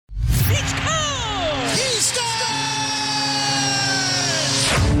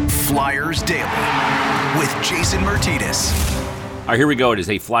Flyers Daily with Jason Martinez. All right, here we go. It is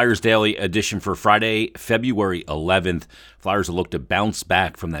a Flyers Daily edition for Friday, February 11th. Flyers will look to bounce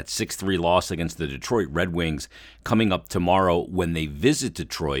back from that 6-3 loss against the Detroit Red Wings coming up tomorrow when they visit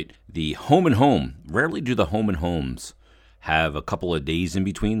Detroit. The home and home. Rarely do the home and homes have a couple of days in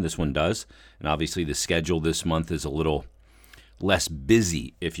between. This one does. And obviously the schedule this month is a little less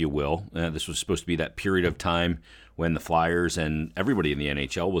busy, if you will. This was supposed to be that period of time when the Flyers and everybody in the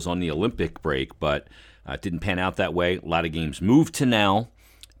NHL was on the Olympic break, but it didn't pan out that way. A lot of games moved to now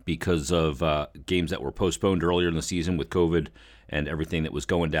because of games that were postponed earlier in the season with COVID and everything that was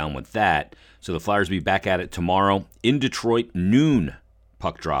going down with that. So the Flyers will be back at it tomorrow in Detroit, noon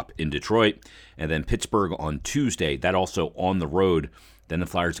puck drop in Detroit, and then Pittsburgh on Tuesday. That also on the road. Then the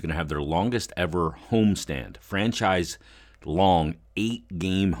Flyers are going to have their longest ever homestand, franchise-long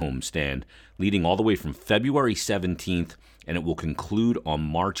 8-game homestand, leading all the way from February 17th, and it will conclude on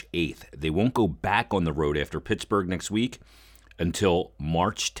March 8th. They won't go back on the road after Pittsburgh next week until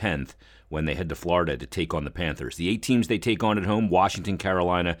March 10th when they head to Florida to take on the Panthers. The 8 teams they take on at home, Washington,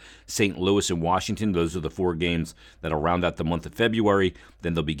 Carolina, St. Louis, and Washington. Those are the 4 games that'll round out the month of February.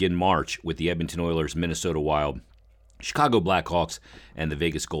 Then they'll begin March with the Edmonton Oilers, Minnesota Wild, Chicago Blackhawks, and the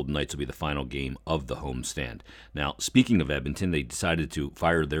Vegas Golden Knights will be the final game of the homestand. Now, speaking of Edmonton, they decided to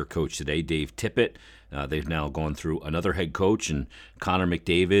fire their coach today, Dave Tippett. They've now gone through another head coach and Connor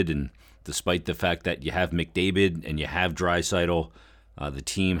McDavid, and despite the fact that you have McDavid and you have Draisaitl, the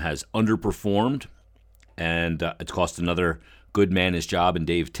team has underperformed, and it's cost another good man his job in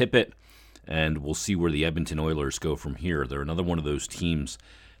Dave Tippett, and we'll see where the Edmonton Oilers go from here. They're another one of those teams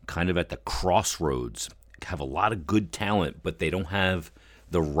kind of at the crossroads, have a lot of good talent, but they don't have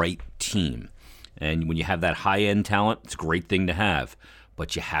the right team. And when you have that high-end talent, it's a great thing to have,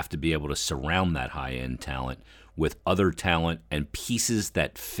 but you have to be able to surround that high-end talent with other talent and pieces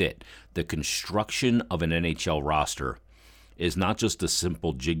that fit. The construction of an NHL roster is not just a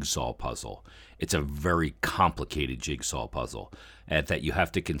simple jigsaw puzzle. It's a very complicated jigsaw puzzle that you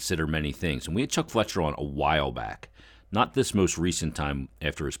have to consider many things. And we had Chuck Fletcher on a while back, not this most recent time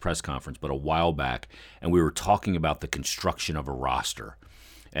after his press conference, but a while back, and we were talking about the construction of a roster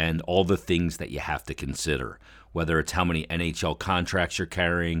and all the things that you have to consider, whether it's how many NHL contracts you're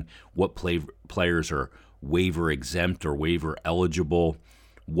carrying, what players are waiver exempt or waiver eligible,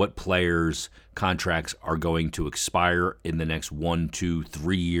 what players' contracts are going to expire in the next 1, 2,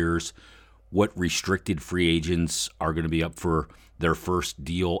 3 years, what restricted free agents are going to be up for their first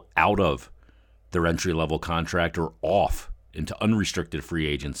deal out of their entry-level contract or off into unrestricted free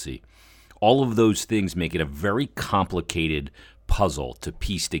agency. All of those things make it a very complicated puzzle to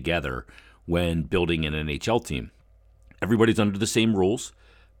piece together when building an NHL team. Everybody's under the same rules,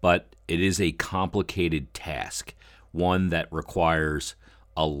 but it is a complicated task, one that requires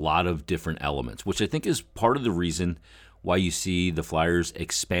a lot of different elements, which I think is part of the reason why you see the Flyers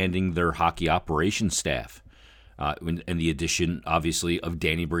expanding their hockey operations staff. And the addition, obviously, of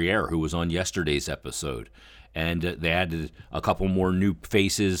Danny Briere, who was on yesterday's episode. And they added a couple more new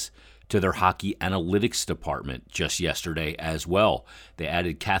faces to their hockey analytics department just yesterday as well. They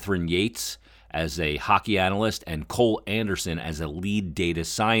added Catherine Yates as a hockey analyst and Cole Anderson as a lead data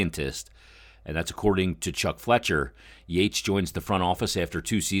scientist. And that's according to Chuck Fletcher. Yates joins the front office after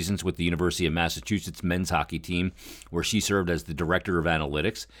 2 seasons with the University of Massachusetts men's hockey team, where she served as the director of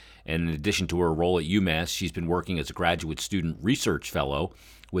analytics. And in addition to her role at UMass, she's been working as a graduate student research fellow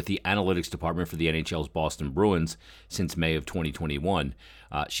with the analytics department for the NHL's Boston Bruins since May of 2021.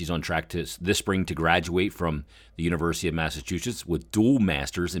 She's on track this spring to graduate from the University of Massachusetts with dual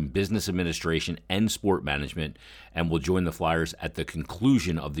masters in business administration and sport management, and will join the Flyers at the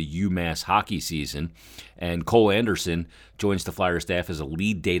conclusion of the UMass hockey season. And Cole Anderson joins the Flyers staff as a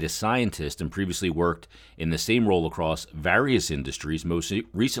lead data scientist and previously worked in the same role across various industries, most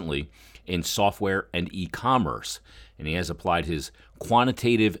recently in software and e-commerce. And he has applied his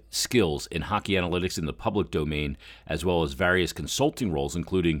quantitative skills in hockey analytics in the public domain, as well as various consulting roles,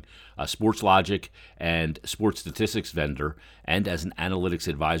 including a sports logic and sports statistics vendor, and as an analytics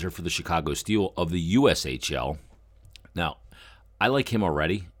advisor for the Chicago Steel of the USHL. Now, I like him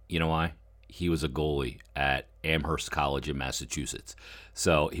already. You know why? He was a goalie at Amherst College in Massachusetts.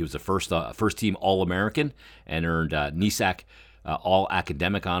 So he was a first-team All-American and earned NESAC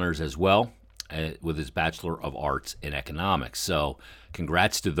All-Academic honors as well, with his Bachelor of Arts in Economics. So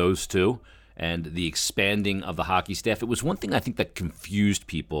congrats to those two. And the expanding of the hockey staff, it was one thing I think that confused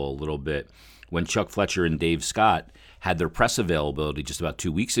people a little bit when Chuck Fletcher and Dave Scott had their press availability just about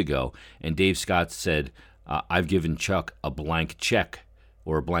 2 weeks ago. And Dave Scott said, I've given Chuck a blank check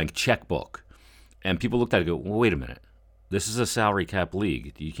or a blank checkbook. And people looked at it and go, well, wait a minute. This is a salary cap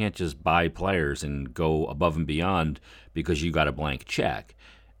league. You can't just buy players and go above and beyond because you got a blank check.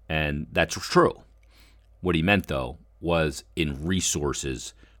 And that's true. What he meant, though, was in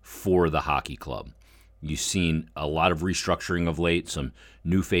resources for the hockey club. You've seen a lot of restructuring of late, some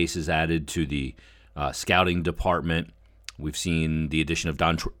new faces added to the scouting department. We've seen the addition of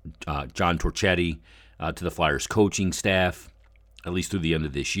John Torchetti to the Flyers coaching staff, at least through the end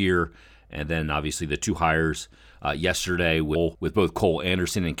of this year. And then, obviously, the two hires yesterday with both Cole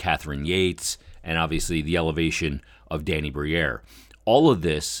Anderson and Catherine Yates, and obviously the elevation of Danny Briere. All of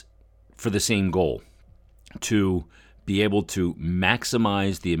this for the same goal, to be able to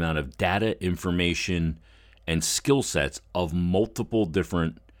maximize the amount of data, information, and skill sets of multiple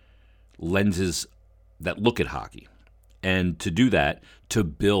different lenses that look at hockey. And to do that, to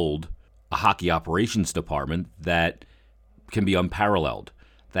build a hockey operations department that can be unparalleled,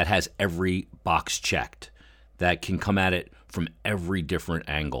 that has every box checked, that can come at it from every different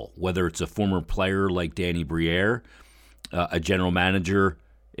angle, whether it's a former player like Danny Briere, a general manager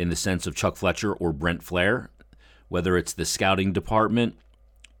in the sense of Chuck Fletcher or Brent Flair, whether it's the scouting department,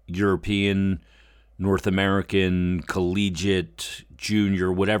 European, North American, collegiate, junior,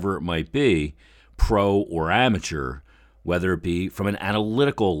 whatever it might be, pro or amateur, whether it be from an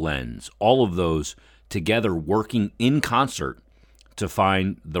analytical lens, all of those together working in concert to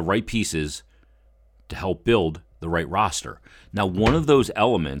find the right pieces to help build the right roster. Now, one of those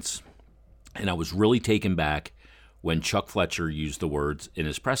elements, and I was really taken back when Chuck Fletcher used the words in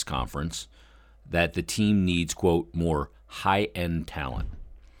his press conference that the team needs, quote, more high-end talent.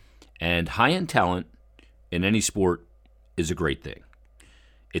 And high-end talent in any sport is a great thing.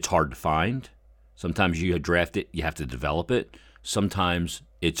 It's hard to find. Sometimes you draft it, you have to develop it. Sometimes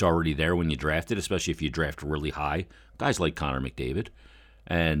it's already there when you draft it, especially if you draft really high. Guys like Connor McDavid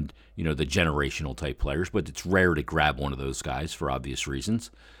and, the generational type players, but it's rare to grab one of those guys for obvious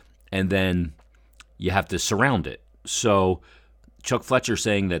reasons. And then you have to surround it. So Chuck Fletcher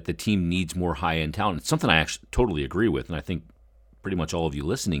saying that the team needs more high-end talent, it's something I actually totally agree with, and I think pretty much all of you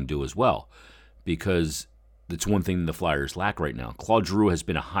listening do as well, because it's one thing the Flyers lack right now. Claude Giroux has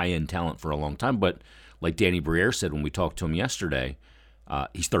been a high-end talent for a long time, but like Danny Briere said when we talked to him yesterday,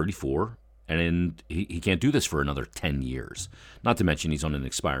 he's 34, and he can't do this for another 10 years. Not to mention he's on an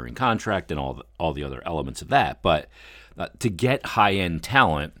expiring contract and all the other elements of that. But to get high-end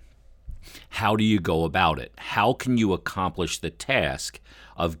talent, how do you go about it? How can you accomplish the task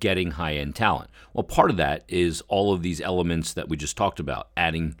of getting high-end talent? Well, part of that is all of these elements that we just talked about,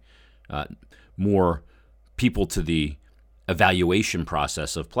 adding more people to the evaluation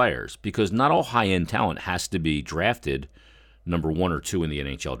process of players, because not all high-end talent has to be drafted number 1 or 2 in the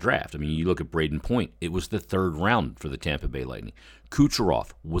NHL draft. I mean, you look at Braden Point, it was the 3rd round for the Tampa Bay Lightning. Kucherov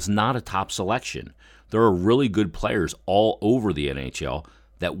was not a top selection. There are really good players all over the NHL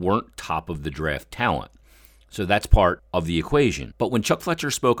that weren't top of the draft talent. So that's part of the equation. But when Chuck Fletcher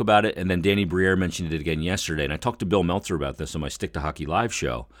spoke about it, and then Danny Briere mentioned it again yesterday, and I talked to Bill Meltzer about this on my Stick to Hockey Live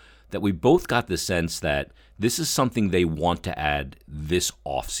show, that we both got the sense that this is something they want to add this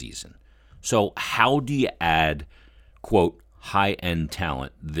offseason. So how do you add, quote, high-end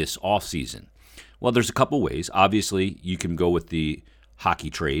talent this offseason? Well, there's a couple ways. Obviously, you can go with the hockey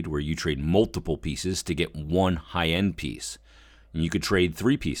trade, where you trade multiple pieces to get one high-end piece. And you could trade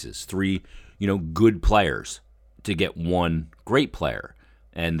 3 pieces, 3, good players to get one great player.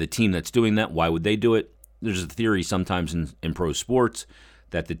 And the team that's doing that, why would they do it? There's a theory sometimes in pro sports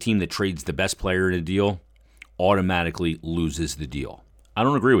that the team that trades the best player in a deal automatically loses the deal. I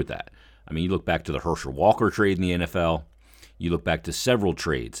don't agree with that. I mean, you look back to the Herschel Walker trade in the NFL. You look back to several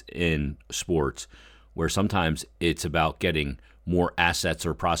trades in sports where sometimes it's about getting more assets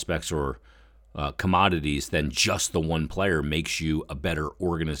or prospects or commodities than just the one player makes you a better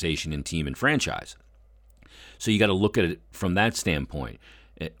organization and team and franchise. So you got to look at it from that standpoint.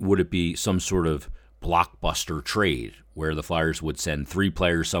 Would it be some sort of blockbuster trade where the Flyers would send 3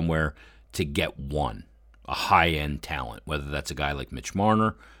 players somewhere to get one, a high-end talent, whether that's a guy like Mitch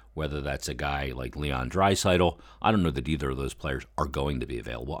Marner, whether that's a guy like Leon Draisaitl? I don't know that either of those players are going to be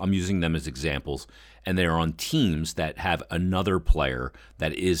available. I'm using them as examples, and they're on teams that have another player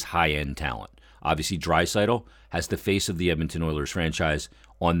that is high-end talent. Obviously, Draisaitl has the face of the Edmonton Oilers franchise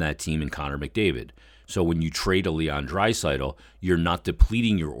on that team in Connor McDavid. So when you trade a Leon Draisaitl, you're not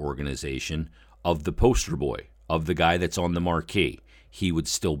depleting your organization of the poster boy, of the guy that's on the marquee. He would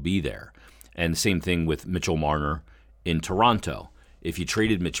still be there. And same thing with Mitchell Marner in Toronto. If you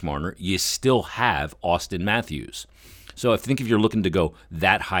traded Mitch Marner, you still have Austin Matthews. So I think if you're looking to go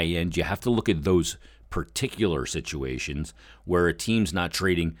that high end, you have to look at those particular situations where a team's not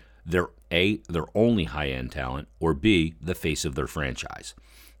trading they're A, their only high-end talent, or B, the face of their franchise.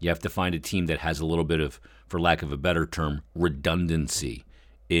 You have to find a team that has a little bit of, for lack of a better term, redundancy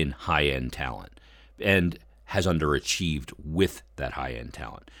in high-end talent and has underachieved with that high-end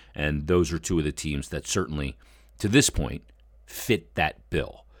talent. And those are two of the teams that certainly, to this point, fit that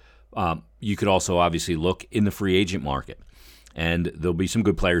bill. You could also obviously look in the free agent market, and there'll be some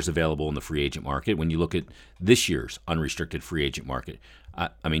good players available in the free agent market. When you look at this year's unrestricted free agent market,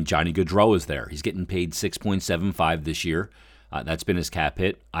 Johnny Gaudreau is there. He's getting paid $6.75 this year. That's been his cap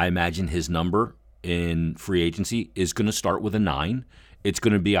hit. I imagine his number in free agency is going to start with a 9. It's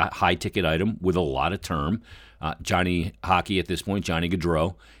going to be a high-ticket item with a lot of term. Johnny Hockey at this point, Johnny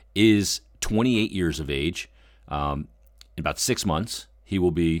Gaudreau, is 28 years of age. In about 6 months, he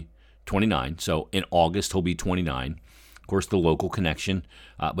will be 29. So in August, he'll be 29. Of course, the local connection.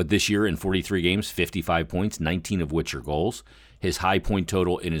 But this year, in 43 games, 55 points, 19 of which are goals. His high point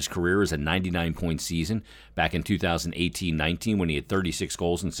total in his career is a 99-point season back in 2018-19 when he had 36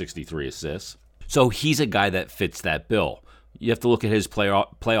 goals and 63 assists. So he's a guy that fits that bill. You have to look at his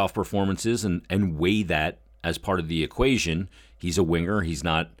playoff performances and weigh that as part of the equation. He's a winger. He's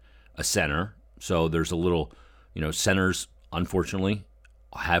not a center. So there's a little, centers, unfortunately,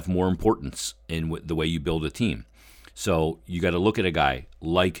 have more importance in the way you build a team. So you got to look at a guy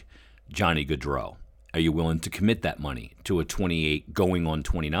like Johnny Gaudreau. Are you willing to commit that money to a 28 going on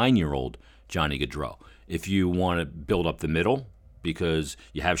 29-year-old Johnny Gaudreau? If you want to build up the middle because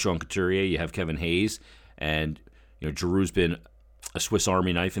you have Sean Couturier, you have Kevin Hayes, and Giroux's been a Swiss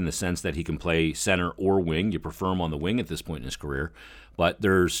Army knife in the sense that he can play center or wing. You prefer him on the wing at this point in his career. But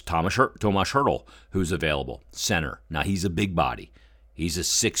there's Tomas Hertl, who's available, center. Now, he's a big body. He's a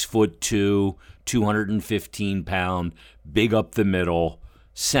 6'2", 215-pound, big up the middle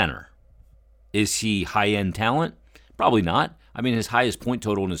center. Is he high-end talent? Probably not. I mean, his highest point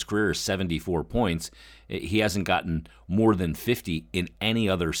total in his career is 74 points. He hasn't gotten more than 50 in any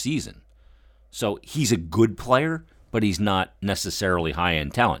other season. So he's a good player, but he's not necessarily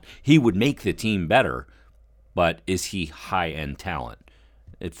high-end talent. He would make the team better, but is he high-end talent?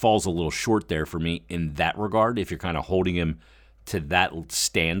 It falls a little short there for me in that regard if you're kind of holding him to that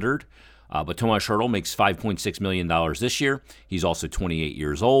standard. But Tomas Hertl makes $5.6 million this year. He's also 28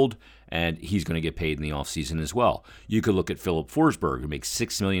 years old, and he's going to get paid in the offseason as well. You could look at Philip Forsberg, who makes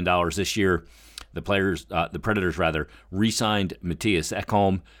 $6 million this year. The Predators re-signed Matthias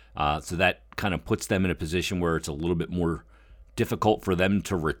Ekholm, so that kind of puts them in a position where it's a little bit more difficult for them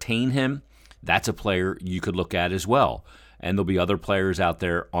to retain him. That's a player you could look at as well. And there'll be other players out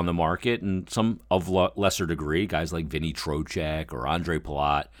there on the market, and some of lesser degree, guys like Vinny Trocheck or Andre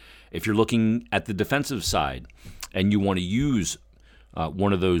Palat. If you're looking at the defensive side and you want to use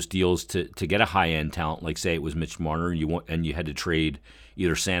one of those deals to get a high-end talent, like say it was Mitch Marner, and you had to trade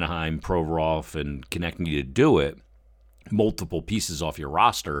either Sanheim, Provorov, and Konechny to do it, multiple pieces off your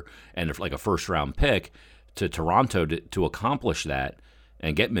roster, and like a first-round pick to Toronto to accomplish that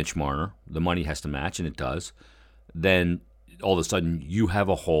and get Mitch Marner, the money has to match, and it does, then all of a sudden you have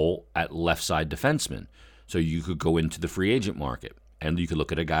a hole at left-side defenseman. So you could go into the free agent market. And you could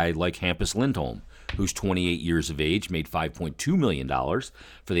look at a guy like Hampus Lindholm, who's 28 years of age, made $5.2 million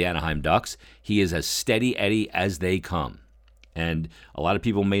for the Anaheim Ducks. He is as steady Eddie as they come. And a lot of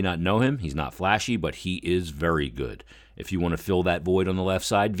people may not know him. He's not flashy, but he is very good. If you want to fill that void on the left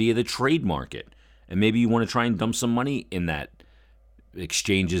side via the trade market, and maybe you want to try and dump some money in that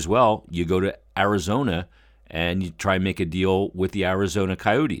exchange as well, you go to Arizona and you try and make a deal with the Arizona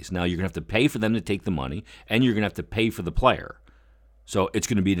Coyotes. Now, you're going to have to pay for them to take the money, and you're going to have to pay for the player. So it's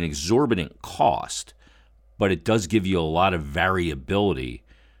going to be an exorbitant cost, but it does give you a lot of variability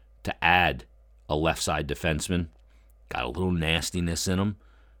to add a left side defenseman. Got a little nastiness in him,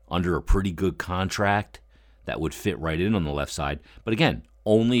 under a pretty good contract that would fit right in on the left side. But again,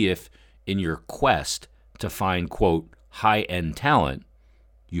 only if in your quest to find, quote, high-end talent,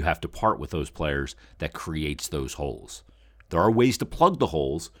 you have to part with those players that creates those holes. There are ways to plug the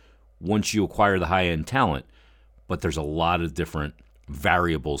holes once you acquire the high-end talent, but there's a lot of different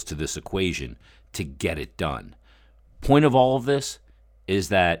variables to this equation to get it done. Point of all of this is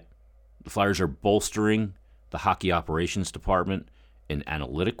that the Flyers are bolstering the hockey operations department in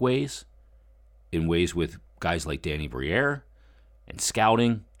analytic ways, in ways with guys like Danny Briere, and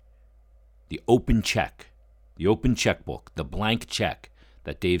scouting. The open checkbook, the blank check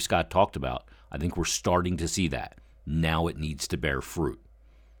that Dave Scott talked about, I think we're starting to see that. Now it needs to bear fruit.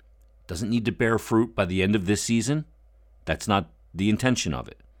 Doesn't need to bear fruit by the end of this season. That's not the intention of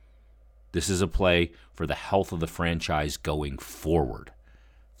it. This is a play for the health of the franchise going forward.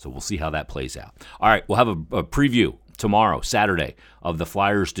 So we'll see how that plays out. All right, we'll have a preview tomorrow, Saturday, of the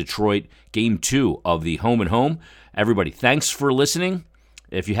Flyers-Detroit Game 2 of the home and home. Everybody, thanks for listening.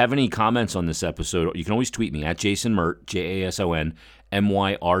 If you have any comments on this episode, you can always tweet me at Jason Myrt, JasonMyrt.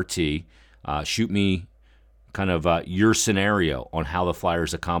 Shoot me kind of your scenario on how the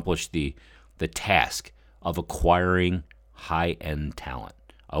Flyers accomplished the task of acquiring high-end talent.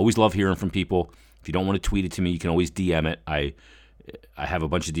 I always love hearing from people. If you don't want to tweet it to me, you can always DM it. I have a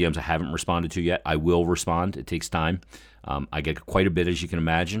bunch of DMs I haven't responded to yet. I will respond. It takes time. I get quite a bit, as you can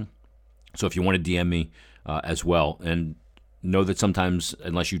imagine. So if you want to DM me as well, and know that sometimes,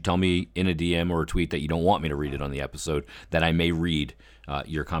 unless you tell me in a DM or a tweet that you don't want me to read it on the episode, that I may read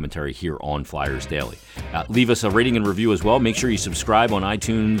your commentary here on Flyers Daily. Leave us a rating and review as well. Make sure you subscribe on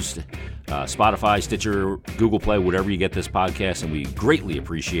iTunes, Spotify, Stitcher, Google Play, whatever you get this podcast, and we greatly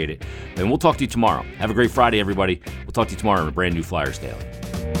appreciate it. And we'll talk to you tomorrow. Have a great Friday, everybody. We'll talk to you tomorrow on a brand new Flyers Daily.